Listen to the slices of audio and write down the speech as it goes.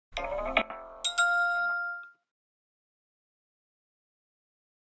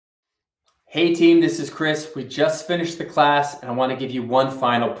Hey team, this is Chris. We just finished the class and I want to give you one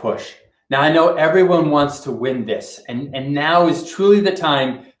final push. Now I know everyone wants to win this and now is truly the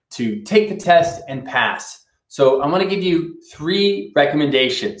time to take the test and pass. So I want to give you 3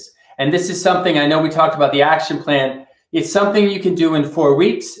 recommendations. And this is something, I know we talked about the action plan. It's something you can do in 4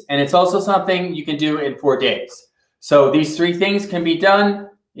 weeks and it's also something you can do in 4 days. So these 3 things can be done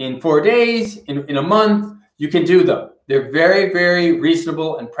in 4 days, in a month. You can do them. They're very, very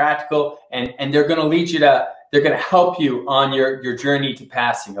reasonable and practical, and they're going to lead you to, they're going to help you on your journey to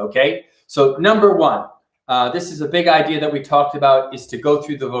passing, okay? So number 1, this is a big idea that we talked about, is to go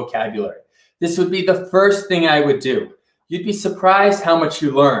through the vocabulary. This would be the first thing I would do. You'd be surprised how much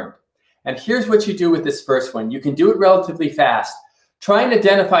you learned. And here's what you do with this first one. You can do it relatively fast. Try and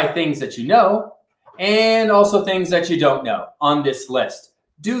identify things that you know and also things that you don't know on this list.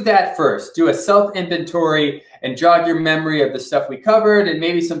 Do that first. Do a self-inventory and jog your memory of the stuff we covered and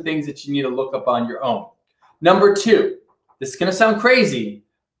maybe some things that you need to look up on your own. Number 2, this is going to sound crazy,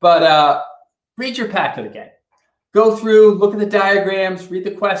 but read your packet again. Go through, look at the diagrams, read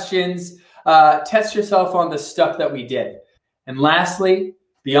the questions, test yourself on the stuff that we did. And lastly,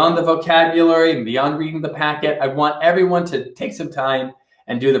 beyond the vocabulary and beyond reading the packet, I want everyone to take some time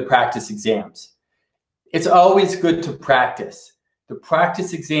and do the practice exams. It's always good to practice. The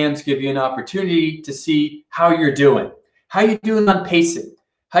practice exams give you an opportunity to see how you're doing. How you doing on pacing?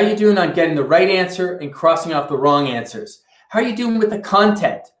 How you doing on getting the right answer and crossing off the wrong answers? How are you doing with the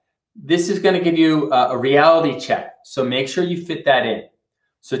content? This is going to give you a reality check. So make sure you fit that in.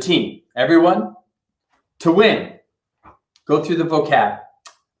 So team, everyone, to win, go through the vocab,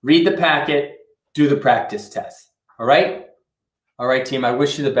 read the packet, do the practice test. All right? All right, team, I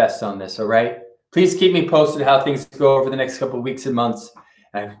wish you the best on this, all right? Please keep me posted how things go over the next couple of weeks and months.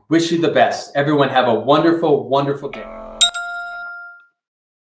 And I wish you the best. Everyone have a wonderful, wonderful day.